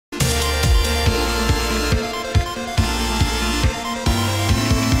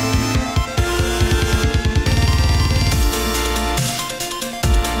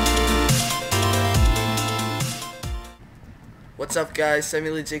What's up, guys?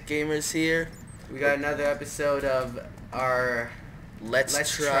 Semi-Legit Gamers here. We got another episode of our Let's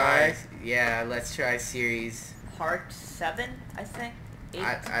try. Let's Try series. Part 7, I think. 8.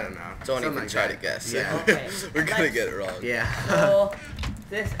 I don't know. Don't Something even like try that. to guess. Yeah. Okay. We're gonna get it wrong. Yeah. So,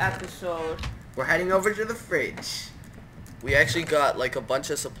 this episode, We're heading over to the fridge. We actually got like a bunch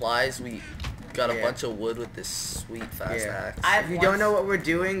of supplies. We got a Yeah. bunch of wood with this sweet fast Yeah. axe. If you don't know what we're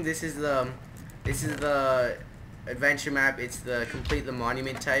doing, this is the adventure map. It's the complete the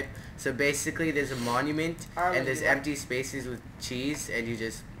monument type. So basically, there's a monument Arlen, and there's you empty spaces with cheese, and you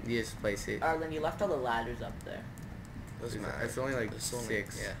just place it. Arlen, you left all the ladders up there. Doesn't matter. It's only like There's only-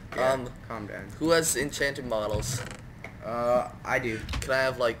 6. yeah. Calm down. Who has enchanted models? I do. Can I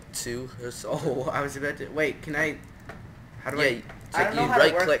have like 2 or so? Oh, I was about to wait. Can I? How do Yeah, I? I don't you know how to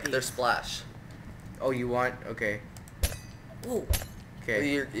right work click these. their splash. Oh, you want? Okay. Ooh. Okay.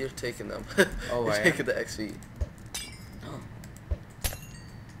 You're taking them. Oh, you're I am? taking the XP.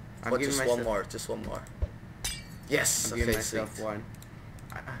 I'm But giving just myself, one more. Just one more. Yes. I'm giving Okay. myself Sweet. one.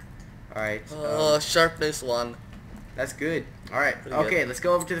 All right. Sharpness 1. That's good. All right. Pretty Okay, good. let's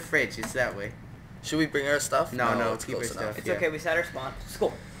go over to the fridge. It's that way. Should we bring our stuff? No, it's keep our close enough. stuff. It's Yeah. okay, we set our spawn.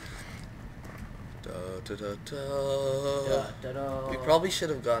 School. Da, da, da, da. Da-da-da. We probably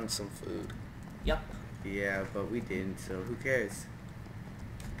should have gotten some food. Yup. Yeah, but we didn't. So who cares?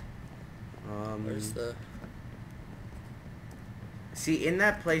 Where's the... See, in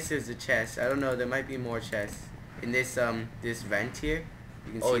that place there's a chest. I don't know. There might be more chests. In this this vent here,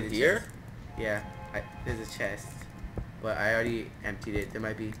 you can Oh, see the here? chest. Yeah, there's a chest, but I already emptied it. There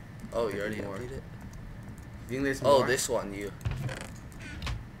might be. Oh, you already more. emptied it? You think there's Oh, more? this one, you.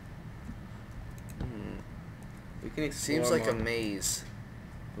 Hmm. We can explore Seems like more. a maze.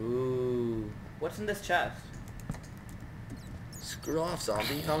 Ooh. What's in this chest? Screw off,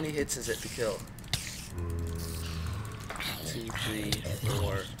 zombie. How many hits is it to kill? 2, 3,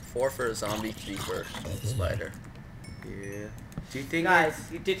 4. 4 for a zombie, 3 for a spider. Yeah. Do you think Guys,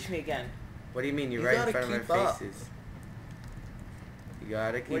 it's- you ditched me again. What do you mean? You're You right in gotta front of keep our up. faces. You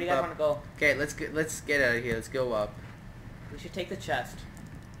gotta keep Where do you guys up. want to go? Okay, let's get out of here. Let's go up. We should take the chest.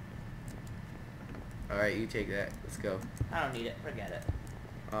 All right, you take that. Let's go. I don't need it. Forget it.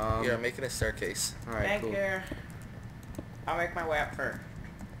 Here, I'm making a staircase. All right, Thank cool. you. I'll make my way up first.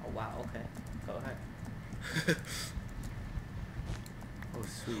 Oh, wow. Okay. Go ahead. Oh,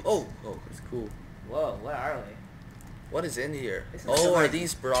 sweet. Oh, That's cool. Whoa, what are they? what is in here? This is Oh, are like-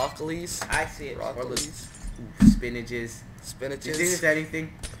 these broccolis? I see it. Broccolis? Ooh, spinaches. Do you think Spinaches? there's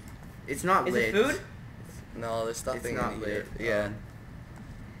anything? It's not Is lit. it food? No, there's nothing It's not in lit. here. Yeah.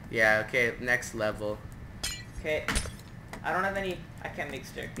 Yeah. Okay. Next level. Okay. I don't have any. I can't make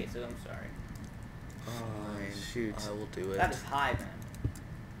staircases. I'm sorry. Oh shoot. I will do it. That is high, man.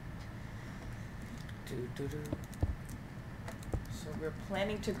 So we're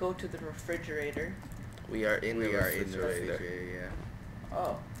planning to go to the refrigerator. We are in We the are in the refrigerator. refrigerator. Yeah.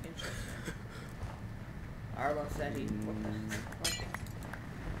 Oh, interesting. Arlo said he. What the heck?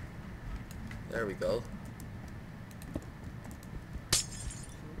 There we go.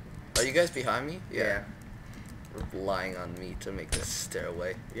 Are you guys behind me? Yeah. Relying on me to make this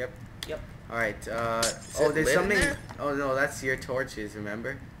stairway. Yep. Yep. All right. it Oh, there's lit in something. there? Oh no, that's your torches.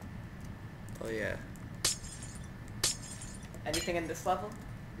 Remember? Oh yeah. Anything in this level?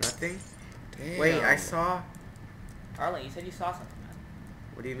 Nothing. Damn. Wait, I saw. Arlen, you said you saw something, man.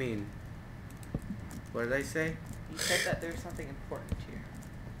 What do you mean? What did I say? You said that there's something important here.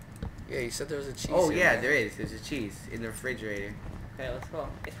 Yeah, you said there was a cheese. Oh in yeah, there is. There's a cheese in the refrigerator. Okay, let's go.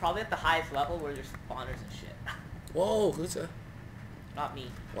 It's probably at the highest level where there's spawners and shit. Whoa, who's a? Not me.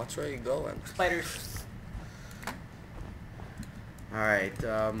 Watch where you going. Spiders. All right.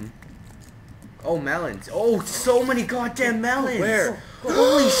 Oh, melons. Oh, so many goddamn melons. Where?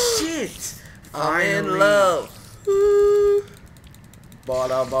 Holy shit! I'm in Finally. love. Woo.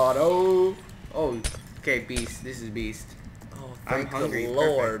 Bada bada. Oh, okay, Beast. This is Beast. Oh, I'm thank hungry. the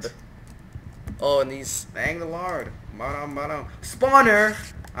Lord. Perfect. Oh, and these. Thank the Lord. Bada bada. Spawner.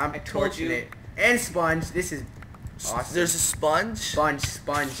 I'm I told torching you. it. And sponge. This is awesome. There's a sponge. sponge.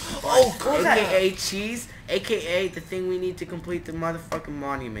 Oh, what was that? AKA cheese. AKA the thing we need to complete the motherfucking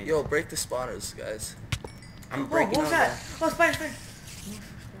monument. Yo, break the spawners, guys. I'm Whoa, breaking what was all that? Oh, spider.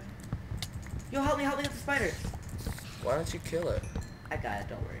 Yo, help me get the spider. Why don't you kill it? I got it,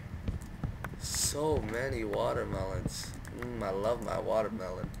 don't worry. So many watermelons. I love my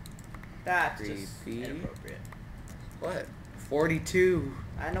watermelon. That's just Creepy. inappropriate. What? 42.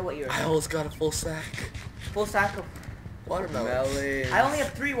 I know what you're I almost got a full sack. full sack of. Watermelon. Melon. I only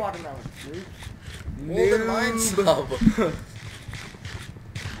have 3 watermelons. Well, then mine's Noob. some.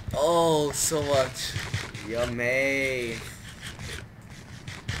 Oh, so much. Yummy.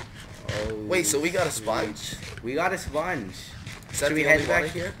 Oh. Wait, so we got a sweet. sponge? We got a sponge. Is that Should we the head only one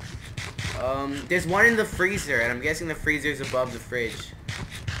back here? There's one in the freezer, and I'm guessing the freezer's above the fridge.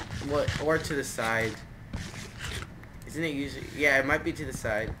 What? Or to the side. Isn't it usually? Yeah, it might be to the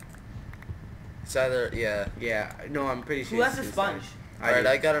side. It's either, yeah. Yeah. No, I'm pretty sure. Who it's has a to the side. sponge? Alright, do.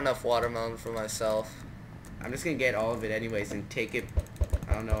 I got enough watermelon for myself. I'm just gonna get all of it anyways and take it.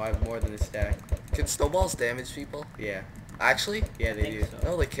 I don't know. I have more than a stack. Can snowballs damage people? Yeah. Actually? Yeah, they do. Think so.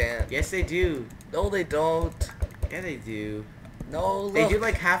 No, they can't. Yes, they do. No, they don't. Yeah, they do. No, look. They do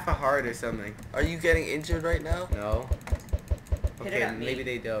like half a heart or something. Are you getting injured right now? No. Hit it Okay, at me. maybe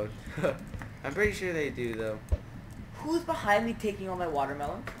they don't. I'm pretty sure they do though. Who's behind me taking all my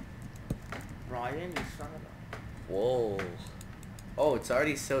watermelon? Ryan, you son of a... Whoa. Oh, it's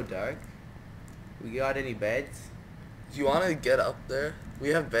already so dark. We got any beds? You want to get up there? We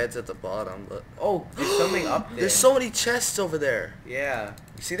have beds at the bottom, but... Oh, there's something up there. There's so many chests over there. Yeah.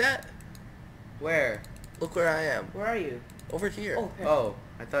 You see that? Where? Look where I am. Where are you? Over here. Oh, okay. Oh,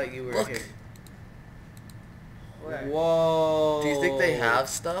 I thought you were Look. here. Where? Whoa. Do you think they have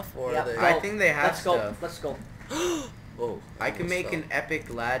stuff, or Yeah, are they... I think they have Let's go. stuff. Let's go. Whoa. I can almost make fell. an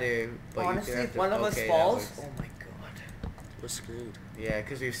epic ladder, but Honestly, you can if one of us that falls, works. oh my god. We're screwed. Yeah,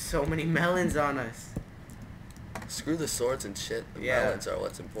 because we have so many melons on us. Screw the swords and shit. The Yeah. melons are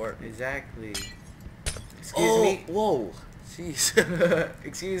what's important. Exactly. Excuse Oh, me. whoa. Jeez.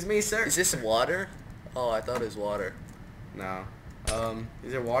 Excuse me, sir. Is this water? Oh, I thought it was water. No.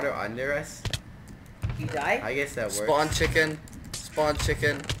 Is there water under us? You die? I guess that works. Spawn chicken. Spawn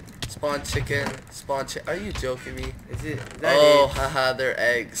chicken. Spawn chicken. Spawn chicken. Are you joking me? Is it? That Oh, is- haha, they're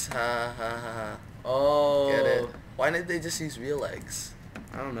eggs. Ha ha ha. Oh. Get it? Why didn't they just use real eggs?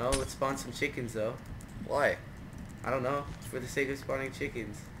 I don't know. Let's spawn some chickens though. Why? I don't know. For the sake of spawning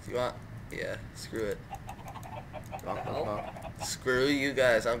chickens. You want? Yeah, screw it. Bonk, bonk, bonk. Screw you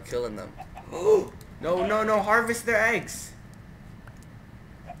guys, I'm killing them. No, no, no. Harvest their eggs.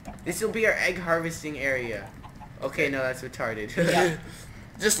 This will be our egg harvesting area. Okay, no, that's retarded. Yeah.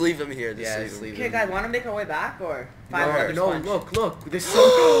 Just leave them here. Just Yeah, leave just them. leave Okay, guys, want to make our way back or find No, another no, sponge? look. There's so.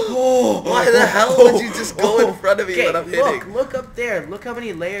 Oh, Why the hell would you just go in front of me when I'm hitting? Look up there. Look how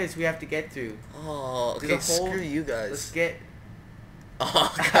many layers we have to get through. Oh, okay, There's a whole- screw you Let's guys. get.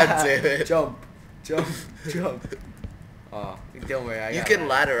 Oh, god damn it. Jump. Oh, don't worry. You can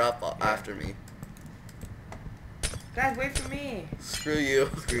ladder up Yeah. after me. Guys, wait for me. Screw you.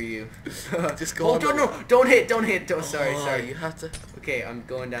 Screw you. Just go Oh, on no, the- no, don't hit. Don't. Sorry, Oh, sorry. You have to. Okay, I'm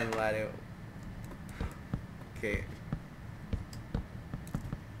going down the ladder. Okay,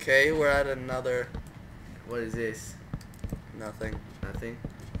 Okay, we're at another. what is this? Nothing. Nothing.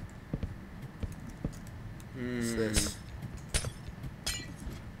 What's this?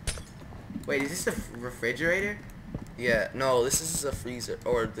 Wait, is this the refrigerator? Yeah, no, this is a freezer,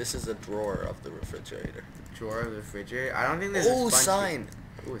 or this is a drawer of the refrigerator. Drawer of the refrigerator? I don't think there's Oh, a sponge. sign.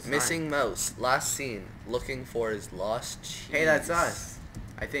 Ooh, a sign. Missing mouse. Last seen. Looking for his lost cheese. Hey, that's us.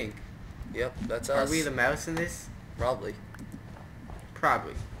 I think. Yep, that's Are us. we the mouse in this? Probably.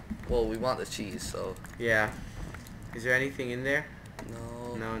 Probably. Well, we want the cheese, so. Yeah. Is there anything in there?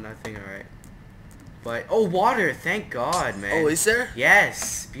 No. No, nothing. All right. But oh, water! Thank God, man. Oh, is there?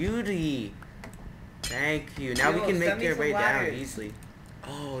 Yes, beauty. Thank you. Now we Yo, can make send me our some way down ladders. easily.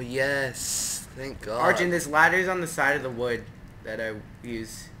 Oh, yes. Thank God. Arjun, there's ladders on the side of the wood that I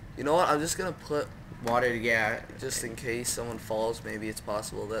use. You know what? I'm just gonna put, Water, yeah. just in case someone falls, maybe it's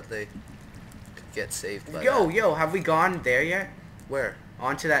possible that they could get saved by that. Yo, have we gone there yet? Where?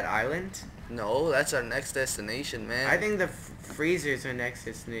 Onto that island? No, that's our next destination, man. I think the freezer's our next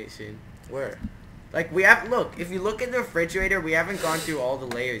destination. Where? Like, we have, look, if you look in the refrigerator, we haven't gone through all the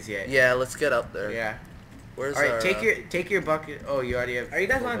layers yet. Yeah, let's get up there. Yeah. Where's Alright, our, take your bucket. Oh, you already have. Are you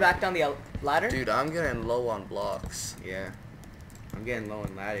guys full going bucket. back down the ladder? Dude, I'm getting low on blocks. Yeah. I'm getting low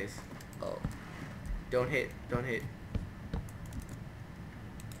on ladders. Oh. Don't hit.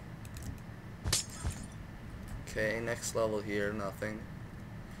 Okay, next level here, nothing.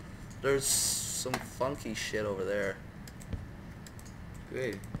 There's some funky shit over there.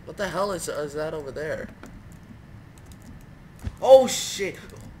 Good. What the hell is that over there? Oh shit!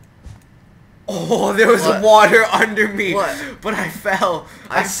 Oh, there was What? water under me. What? But I fell.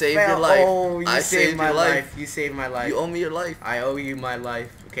 I saved your life. Oh, you I saved saved my your life. life. You saved my life. You owe me your life. I owe you my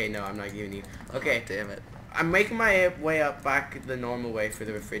life. Okay, no, I'm not giving you. Okay, Oh, damn it. I'm making my way up back the normal way for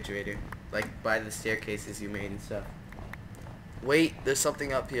the refrigerator, like by the staircases you made and stuff. Wait, there's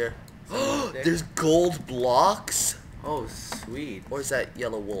something up here. Something up there? There's gold blocks? Oh, sweet. Or is that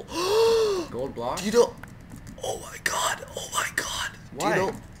yellow wool? Gold block. Do you know? Oh my god. Oh my god. What? Do you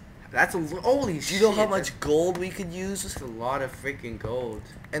know? That's a holy Do shit. you know how much gold we could use? That's a lot of freaking gold.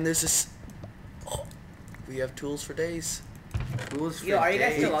 And there's this. Oh, we have tools for days. Tools for Yo, are you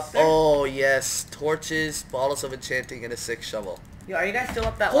guys days. still up there? Oh yes, torches, bottles of enchanting, and a 6 shovel. Yo, are you guys still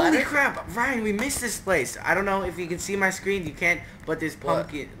up that Holy ladder? crap, Ryan, we missed this place. I don't know if you can see my screen. You can't, but this What?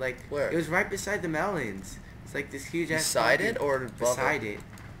 pumpkin, like, Where? it was right beside the melons. It's like this huge ass Beside pumpkin. it or above beside it? it?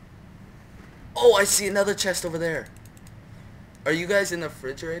 Oh, I see another chest over there. Are you guys in the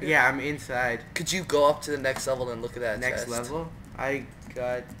refrigerator? Yeah, I'm inside. Could you go up to the next level and look at that Next chest? level. I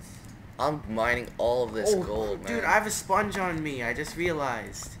got. I'm mining all of this gold, man. dude, I have a sponge on me. I just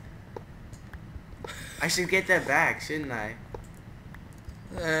realized. I should get that back, shouldn't I?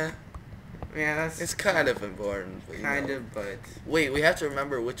 Eh, Yeah, that's it's kind of important. But, kind of, but Wait, we have to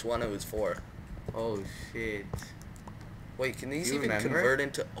remember which one it was for. oh shit. Wait, can these You even remember? convert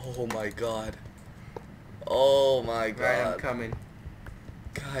into? Oh my god. Oh my Right, god. I'm coming.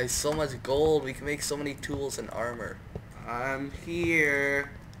 Guys, so much gold. We can make so many tools and armor. I'm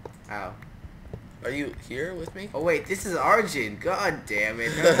here. Ow. Are you here with me? Oh wait, this is Arjun. God damn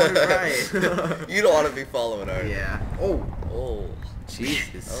it. I'm right. You don't want to be following her. Yeah. Oh. Oh.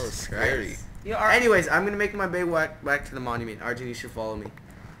 Jesus. That was scary. Christ. Yo, are, Anyways, I'm gonna make my way back to the monument. Arjun, you should follow me.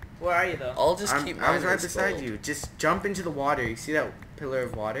 where are you though? I'll just I'm- keep I was mining right this beside gold. you. Just jump into the water. You see that pillar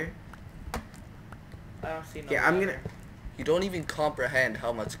of water? I don't see no. Yeah, I'm ladder. gonna. You don't even comprehend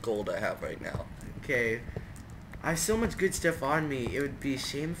how much gold I have right now. Okay. I have so much good stuff on me. It would be a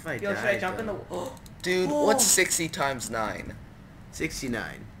shame if I Yo, died. should I jump in the? though. Dude, Whoa. what's 60 times 9?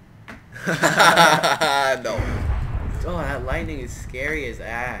 69. No. Oh, that lightning is scary as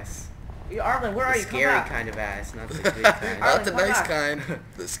ass. Yo, Arlen, where are The you? scary Come back. kind of ass, not the good kind. Not the come nice back. kind,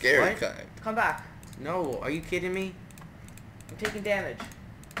 the scary What? kind. Come back. No, are you kidding me? I'm taking damage.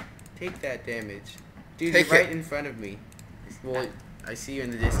 Take that damage. Dude, Take you're right it. in front of me. Well, I see you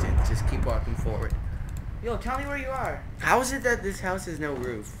in the distance. Just keep walking forward. Yo, tell me where you are. How is it that this house has no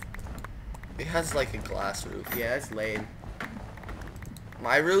roof? It has like a glass roof. Yeah, that's lame.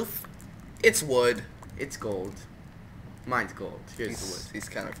 My roof? It's wood. It's gold. Mine's gold. Here's the wood. He's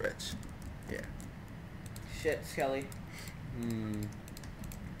kind of rich. Yeah. Shit, Skelly. Hmm.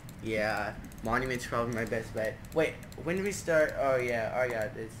 Yeah. Monument's probably my best bet. Wait, when do we start? Oh yeah, I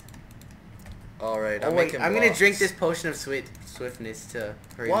got this. Alright, Oh I'm wait, making I'm gonna drink blocks. this potion of swiftness to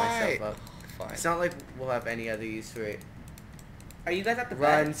hurry Why? myself up. Fine. It's not like we'll have any other use for it. Are you guys at the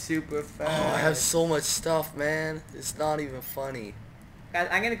Run bed? super Oh, fast. I have so much stuff, man. It's not even funny. Guys,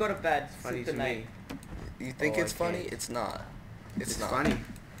 I'm gonna go to bed. funny Sleep to tonight. me. You think Oh, it's I funny? can't. It's not. It's not. funny.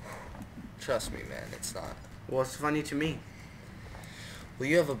 Trust me, man. It's not. Well, it's funny to me. Well,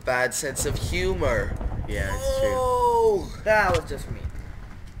 you have a bad sense of humor. Yeah, it's true. Oh! That was just me.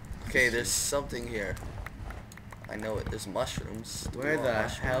 Okay, there's something here. I know it. There's mushrooms. Do we Where want the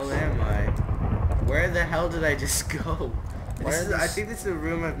mushrooms? hell am I? Where the hell did I just go? Why This are is, I these- think this is a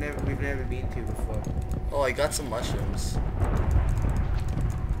room we've never been to before. Oh, I got some mushrooms.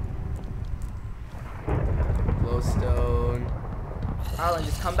 Glowstone. Arlen,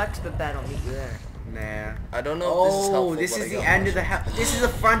 just come back to the bed. I'll meet you there. Nah. I don't know if this is helpful. Oh, this but is I the got end of the mushrooms. house. This is the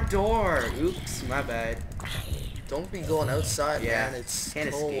front door. Oops, my bad. Don't be going outside, Yeah, man. It's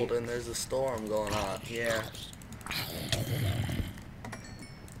can't cold escape. and there's a storm going on. Yeah.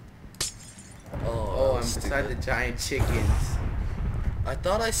 Oh, Oh, I'm beside the giant chickens. I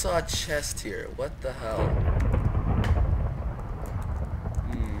thought I saw a chest here. What the hell?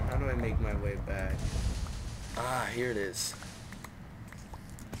 How do I make my way back? Ah, here it is.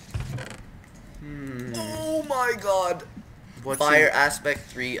 Oh, Oh my god! what's Fire in- aspect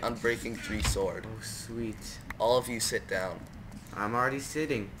 3, unbreaking 3 sword. Oh, sweet. All of you sit down. I'm already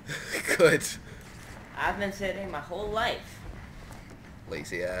sitting. Good. I've been sitting my whole life.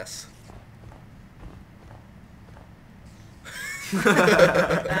 Lazy ass.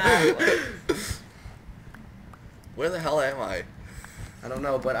 Where the hell am I? I don't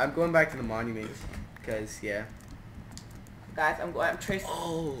know, but I'm going back to the monument. Because, yeah. Guys, I'm tracing.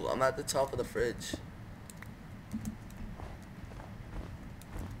 Oh, I'm at the top of the fridge.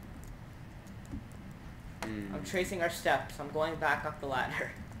 I'm tracing our steps. I'm going back up the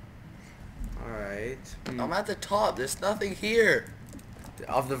ladder. Alright. I'm at the top. There's nothing here.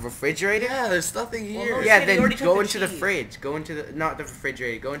 Of the refrigerator? Yeah, there's nothing Well, here. no, Yeah, They then already took go the into the cheese. fridge. Go into the, not the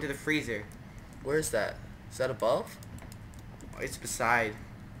refrigerator, go into the freezer. Where's that? Is that above? It's beside.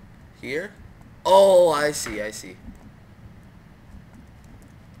 Here? Oh, I see, I see.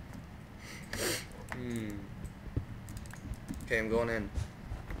 Okay, I'm going in.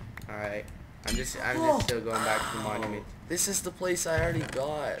 Alright. I'm just still going back to the monument. This is the place I already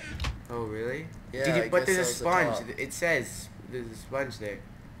got. Oh, really? Yeah, Did you, I but guess there's a that was the sponge. top. It says there's a sponge there.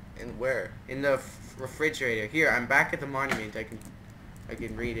 In where? In the refrigerator. Here, I'm back at the monument. I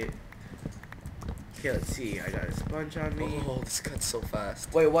can read it. Okay, let's see. I got a sponge on me. Oh, this cuts so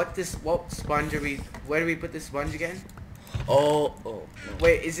fast. Wait, what sponge are we? Where do we put this sponge again? Oh. No.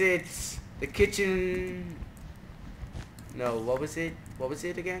 Wait, is it the kitchen? No, what was it? What was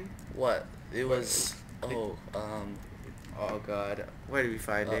it again? What? It was. Oh God, where did we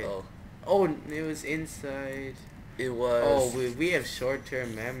find it? Uh-oh. Oh, it was inside. It was. Oh, we have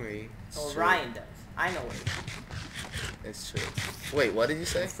short-term memory. Oh, True. Ryan does. I know what it is. It's true. Wait, what did you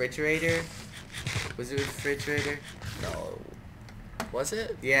say? Refrigerator? Was it a refrigerator? No. Was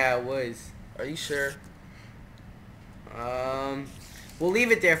it? Yeah, it was. Are you sure? We'll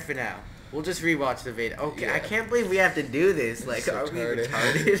leave it there for now. We'll just rewatch the video. Okay, I Yeah. can't believe we have to do this. Like, so are we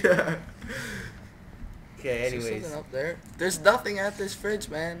retarded. retarded? Okay, Is there anyways. something up there? There's nothing at this fridge,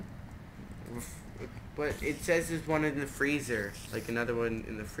 man. But it says there's one in the freezer. Like, another one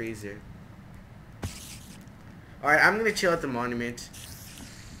in the freezer. Alright, I'm gonna chill at the monument.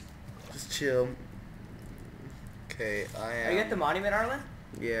 Just chill. Okay, I am. Are you at the monument, Arlen?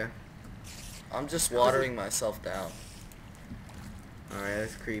 Yeah. I'm just watering myself down. Alright,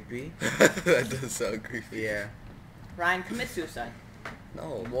 that's creepy. That does sound creepy. Yeah. Ryan, commit suicide.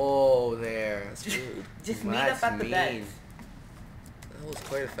 No, Whoa there. that's rude. Just Well, meet up that's at the mean. bed. That was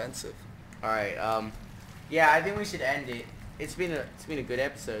quite offensive. Alright, yeah, I think we should end it. It's been a good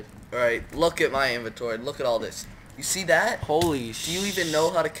episode. Alright, look at my inventory. Look at all this. You see that? Holy Do you even know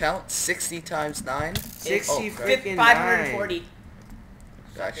how to count? 60 times 9? 60 Oh, crap. freaking 540.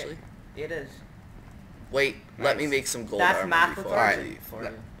 Actually? It is. Wait, let me Nice. make some gold That's armor math before authority. I leave. For you.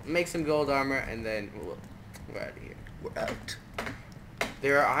 Make some gold armor and then we're out of here. We're out.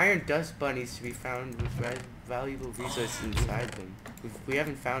 There are iron dust bunnies to be found with valuable resources inside them. We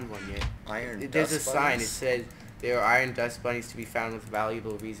haven't found one yet. Iron There's dust a sign. It bunnies? says there are iron dust bunnies to be found with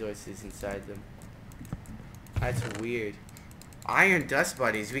valuable resources inside them. That's weird. Iron dust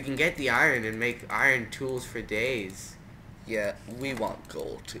bunnies. We can get the iron and make iron tools for days. Yeah, we want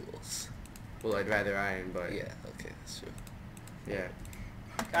gold tools. Well, I'd rather iron, but Yeah, okay, that's true. yeah.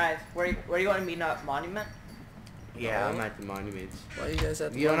 Guys, where you going to meet up? Monument? Yeah, I'm No. at the monuments. Why are you guys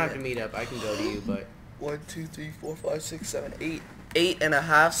at the You don't have to monument? meet up. I can go to you, but 1, 2, 3, 4, 5, 6, 7, 8.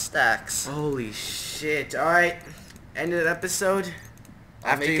 8.5 stacks. holy shit! All right, end of the episode.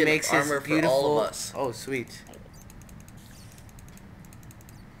 I'll After make he an makes his armor for beautiful. all of us. Oh, sweet.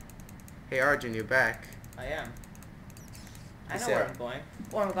 Hey Arjun, you're back. I am. I Peace know where out. I'm going.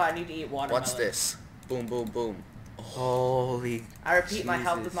 Oh my god, I need to eat watermelon. What's this? Boom, boom, boom. Holy. I repeat, my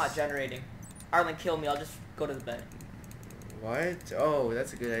health is Jesus. not generating. Arlen, kill me. I'll just go to the bed. What? Oh,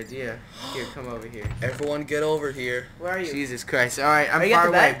 that's a good idea. Here, come over here. Everyone get over here. Where are you? Jesus Christ. All right, I'm Are you at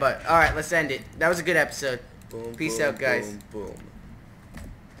far the away, bed? but all right, let's end it. That was a good episode. Boom, Peace boom, out, guys. Boom, boom.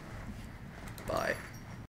 Bye.